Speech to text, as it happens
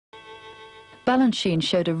Balanchine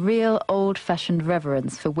showed a real old-fashioned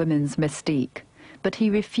reverence for women's mystique, but he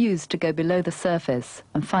refused to go below the surface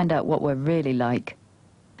and find out what we're really like.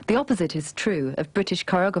 The opposite is true of British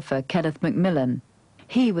choreographer Kenneth Macmillan.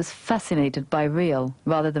 He was fascinated by real,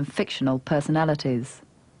 rather than fictional, personalities.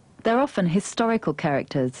 They're often historical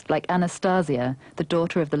characters, like Anastasia, the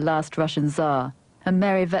daughter of the last Russian Tsar, and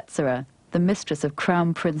Mary Vetsera, the mistress of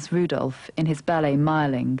Crown Prince Rudolph in his ballet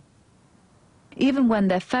Meiling. Even when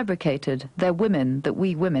they're fabricated, they're women that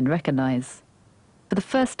we women recognize. For the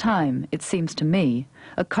first time, it seems to me,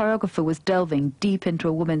 a choreographer was delving deep into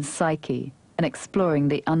a woman's psyche and exploring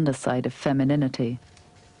the underside of femininity.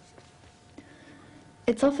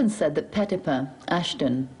 It's often said that Petipa,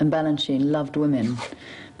 Ashton, and Balanchine loved women,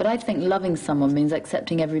 but I think loving someone means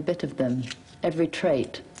accepting every bit of them, every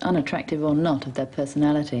trait, unattractive or not, of their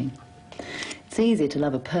personality. It's easy to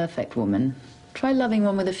love a perfect woman. Try loving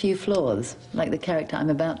one with a few flaws, like the character I'm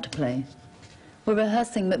about to play. We're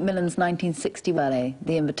rehearsing Macmillan's 1960 ballet,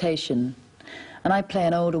 The Invitation, and I play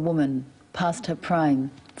an older woman, past her prime,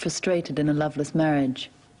 frustrated in a loveless marriage.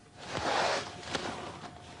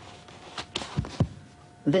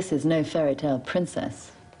 This is no fairy tale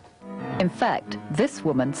princess. In fact, this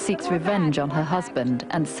woman seeks revenge on her husband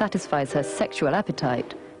and satisfies her sexual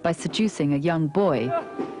appetite by seducing a young boy,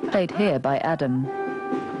 played here by Adam.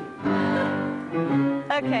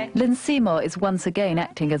 Okay. Lynn Seymour is once again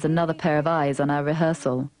acting as another pair of eyes on our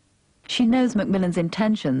rehearsal. She knows Macmillan's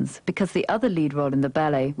intentions because the other lead role in the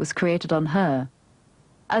ballet was created on her.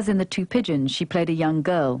 As in The Two Pigeons, she played a young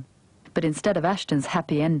girl, but instead of Ashton's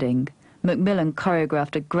happy ending, Macmillan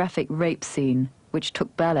choreographed a graphic rape scene which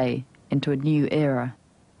took ballet into a new era.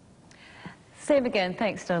 Same again,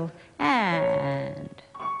 thanks, Donald. And...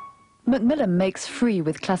 Macmillan makes free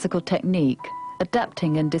with classical technique,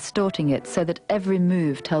 adapting and distorting it so that every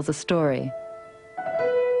move tells a story.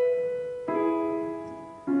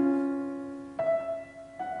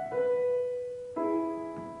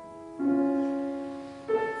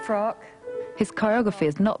 Frock. His choreography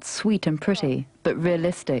is not sweet and pretty, but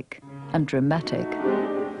realistic and dramatic.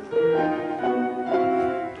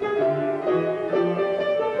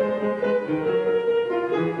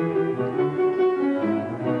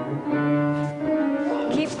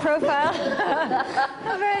 Keep profile.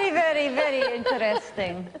 Very, very, very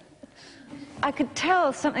interesting. I could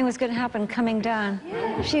tell something was going to happen coming down.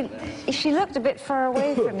 She looked a bit far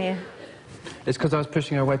away from you. It's because I was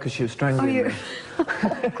pushing her away because she was strangling me.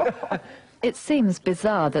 It seems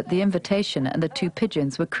bizarre that The Invitation and The Two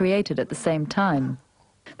Pigeons were created at the same time.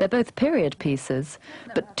 They're both period pieces,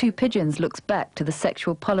 but Two Pigeons looks back to the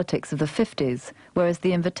sexual politics of the 50s, whereas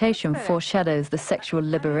The Invitation foreshadows the sexual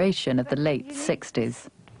liberation of the late 60s.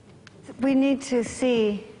 We need to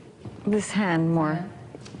see this hand more.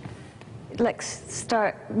 Like,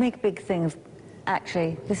 make big things.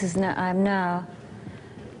 Actually, this is now, I'm now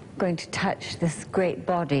going to touch this great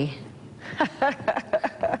body.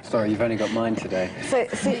 Sorry, you've only got mine today. So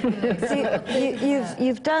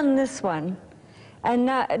you've done this one, and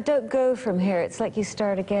now don't go from here. It's like you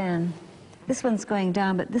start again. This one's going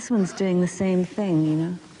down, but this one's doing the same thing, you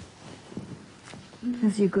know,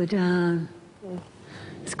 as you go down.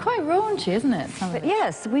 It's quite raunchy, isn't it? But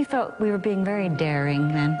yes, we felt we were being very daring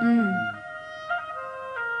then.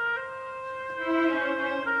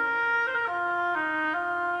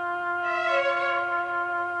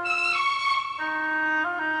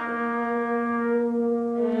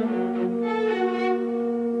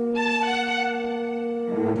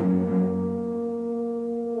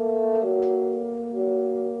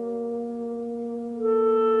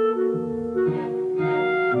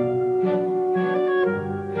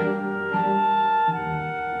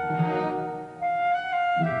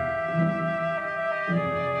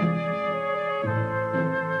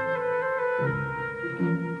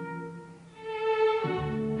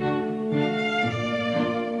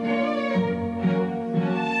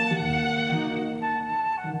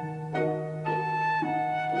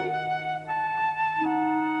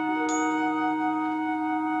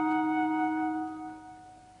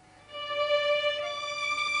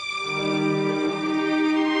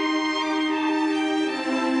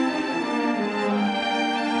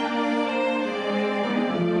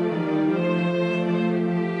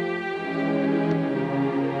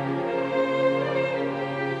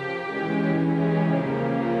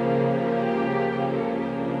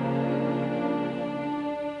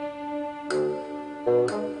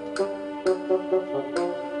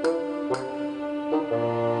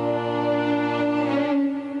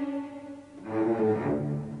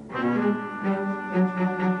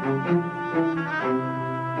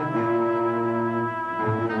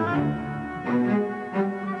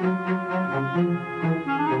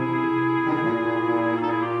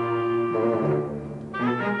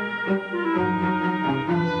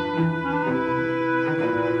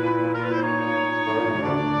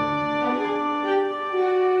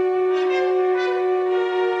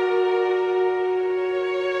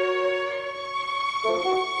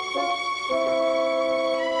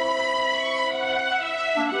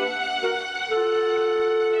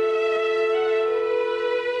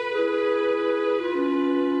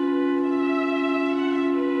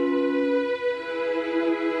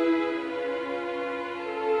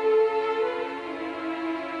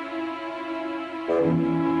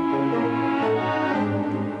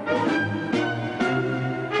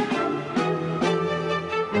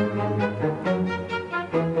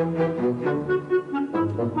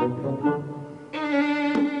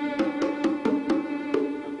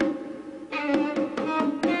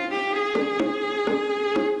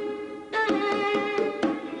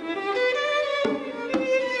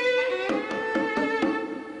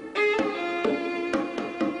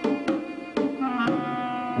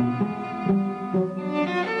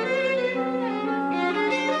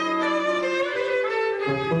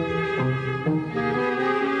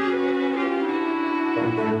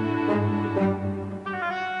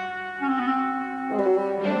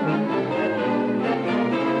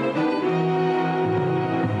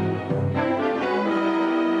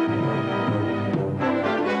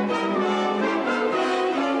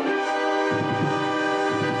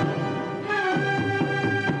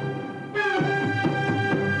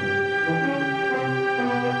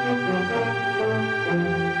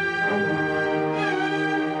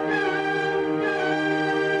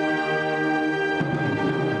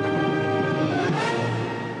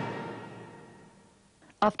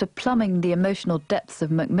 After plumbing the emotional depths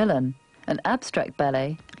of Macmillan, an abstract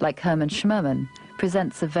ballet, like Hermann Schmermann,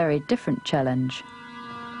 presents a very different challenge.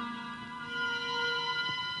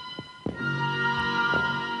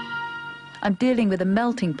 I'm dealing with a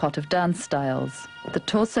melting pot of dance styles. The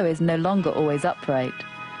torso is no longer always upright.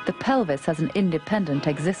 The pelvis has an independent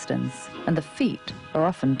existence, and the feet are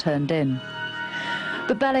often turned in.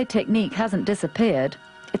 But ballet technique hasn't disappeared.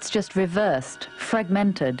 It's just reversed,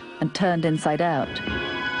 fragmented, and turned inside out.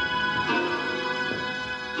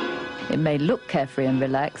 It may look carefree and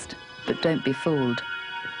relaxed, but don't be fooled.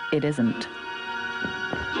 It isn't.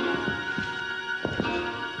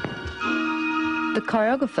 The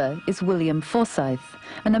choreographer is William Forsythe,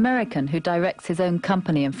 an American who directs his own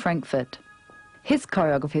company in Frankfurt. His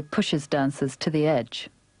choreography pushes dancers to the edge.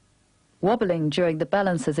 Wobbling during the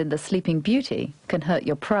balances in The Sleeping Beauty can hurt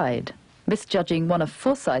your pride. Misjudging one of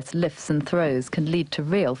Forsythe's lifts and throws can lead to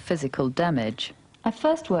real physical damage. I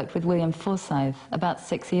first worked with William Forsythe about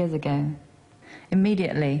 6 years ago.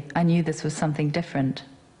 Immediately, I knew this was something different.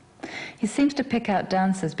 He seems to pick out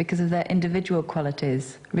dancers because of their individual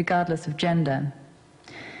qualities, regardless of gender.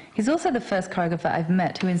 He's also the first choreographer I've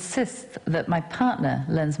met who insists that my partner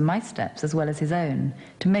learns my steps as well as his own,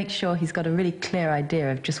 to make sure he's got a really clear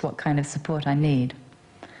idea of just what kind of support I need.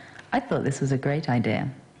 I thought this was a great idea.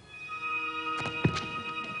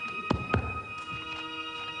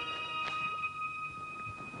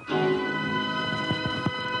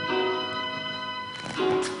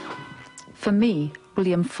 For me,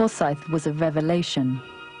 William Forsythe was a revelation.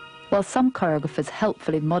 While some choreographers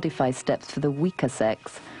helpfully modify steps for the weaker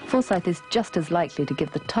sex, Forsythe is just as likely to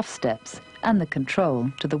give the tough steps and the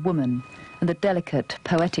control to the woman, and the delicate,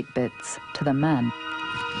 poetic bits to the man.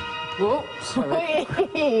 Whoa, sorry.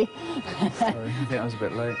 Sorry, I think I was a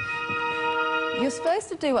bit late. You're supposed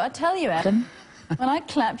to do what I tell you, Adam. When I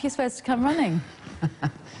clap, you're supposed to come running.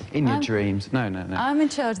 In your dreams. No, no, no. I'm in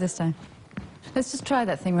charge this time. Let's just try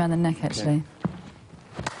that thing around the neck, actually.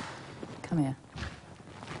 Okay. Come here.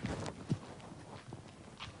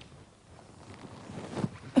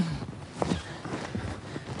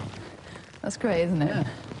 That's great, isn't it? Yeah.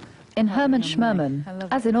 In Hermann Schmermann,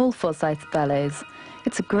 as in all Forsythe's ballets,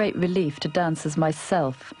 it's a great relief to dance as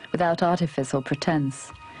myself, without artifice or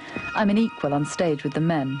pretense. I'm an equal on stage with the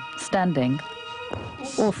men, standing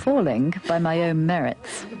or falling by my own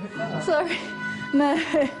merits. Sorry, no.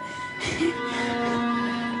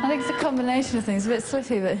 I think it's a combination of things, a bit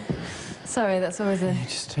slippy, but sorry, that's always a... You're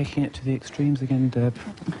just taking it to the extremes again, Deb.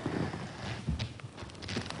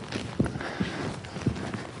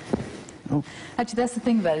 Oh. Actually, that's the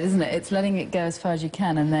thing about it, isn't it? It's letting it go as far as you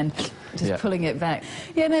can and then just pulling it back.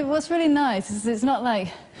 Yeah, no, what's really nice is it's not like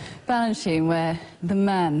balancing where the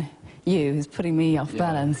man, you, is putting me off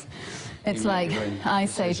balance. It's like I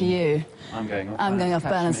say to you, I'm going off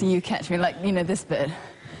balance and you catch me, like, you know, this bit.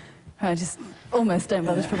 I just almost don't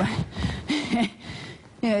bother to put my...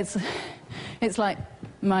 you know, it's like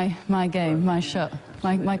my game, my shot,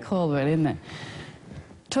 my call, really, isn't it?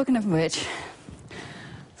 Talking of which...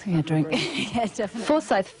 Yeah, drink. Yeah, definitely.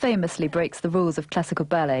 Forsythe famously breaks the rules of classical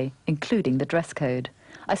ballet, including the dress code.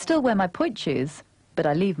 I still wear my point shoes, but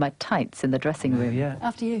I leave my tights in the dressing room. Yeah.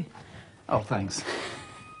 After you. Oh, thanks.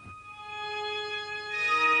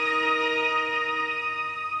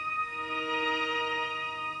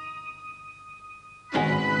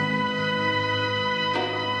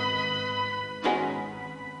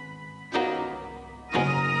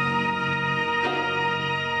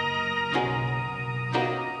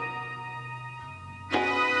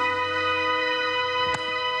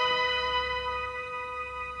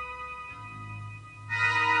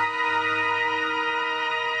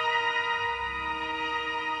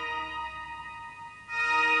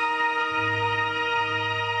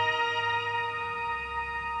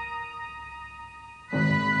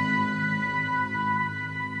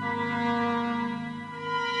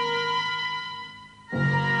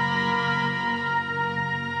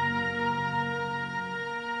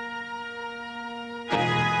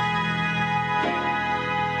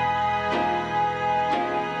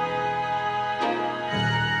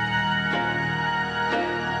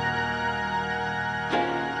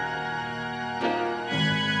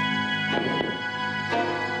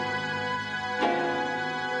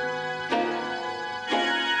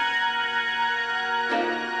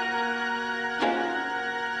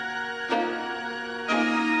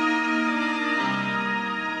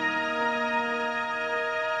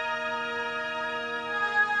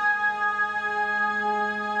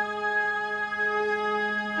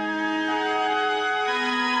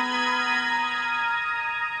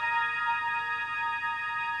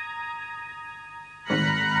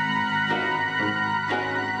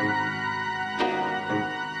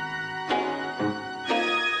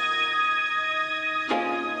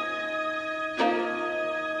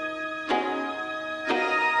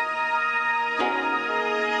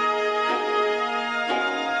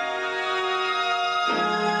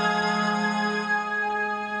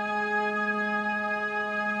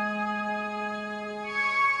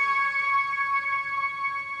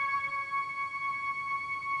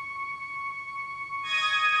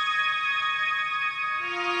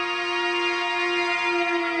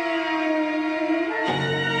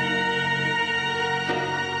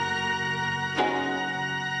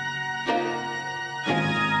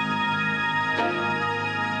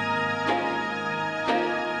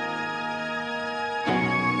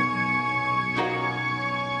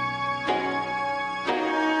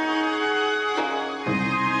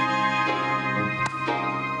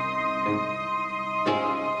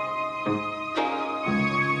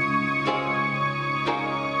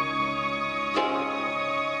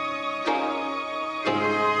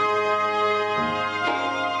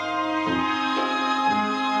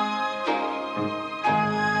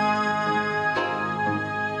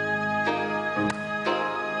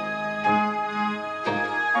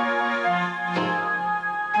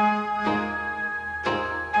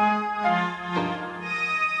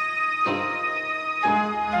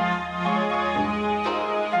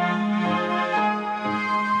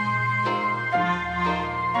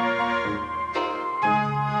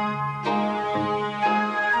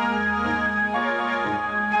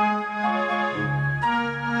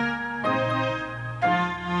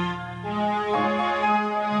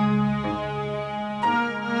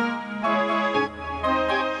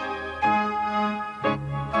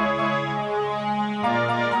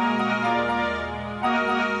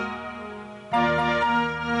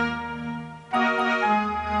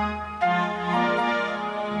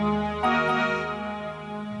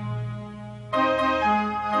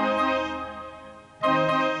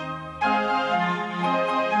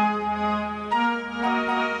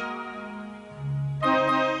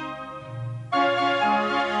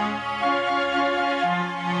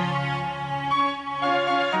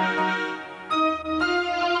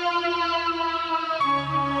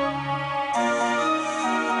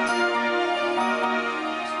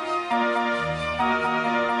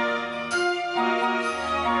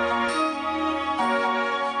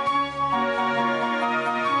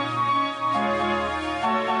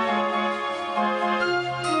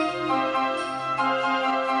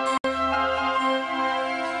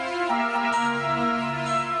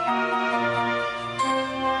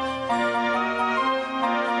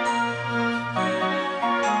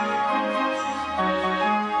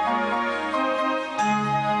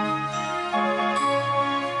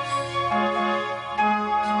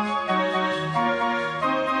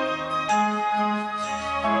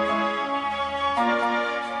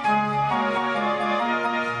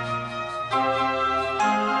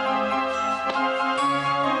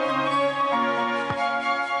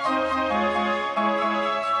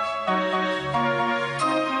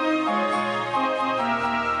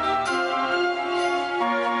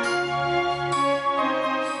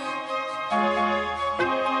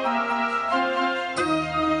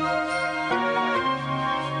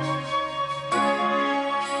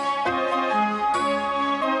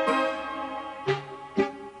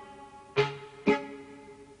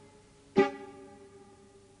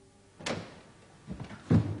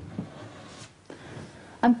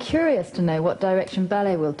 I'm curious to know what direction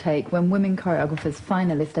ballet will take when women choreographers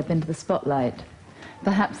finally step into the spotlight.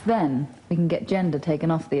 Perhaps then we can get gender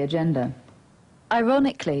taken off the agenda.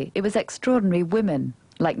 Ironically, it was extraordinary women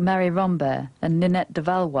like Marie Rambert and Ninette de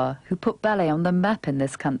Valois who put ballet on the map in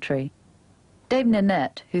this country. Dame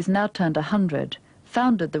Ninette, who's now turned 100,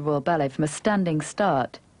 founded the Royal Ballet from a standing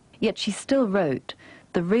start, yet she still wrote,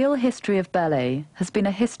 "The real history of ballet has been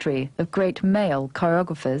a history of great male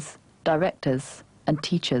choreographers, directors and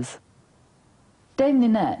teachers." Dame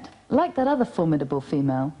Ninette, like that other formidable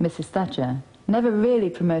female, Mrs. Thatcher, never really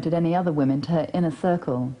promoted any other women to her inner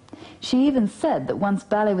circle. She even said that once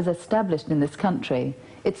ballet was established in this country,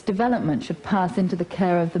 its development should pass into the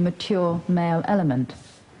care of the mature male element.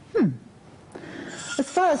 As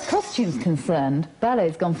far as costume's concerned,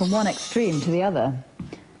 ballet's gone from one extreme to the other.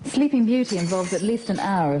 Sleeping Beauty involves at least an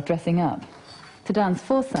hour of dressing up. To dance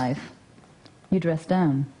Forsyth, you dress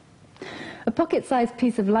down. A pocket-sized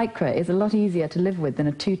piece of lycra is a lot easier to live with than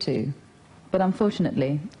a tutu. But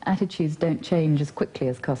unfortunately, attitudes don't change as quickly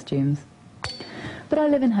as costumes. But I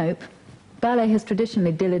live in hope. Ballet has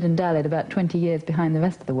traditionally dillied and dallied about 20 years behind the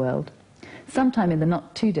rest of the world. Sometime in the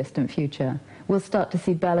not-too-distant future, we'll start to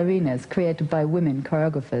see ballerinas created by women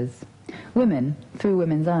choreographers. Women through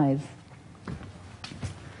women's eyes.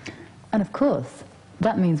 And of course,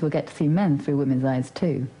 that means we'll get to see men through women's eyes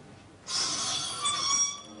too.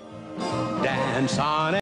 Dance on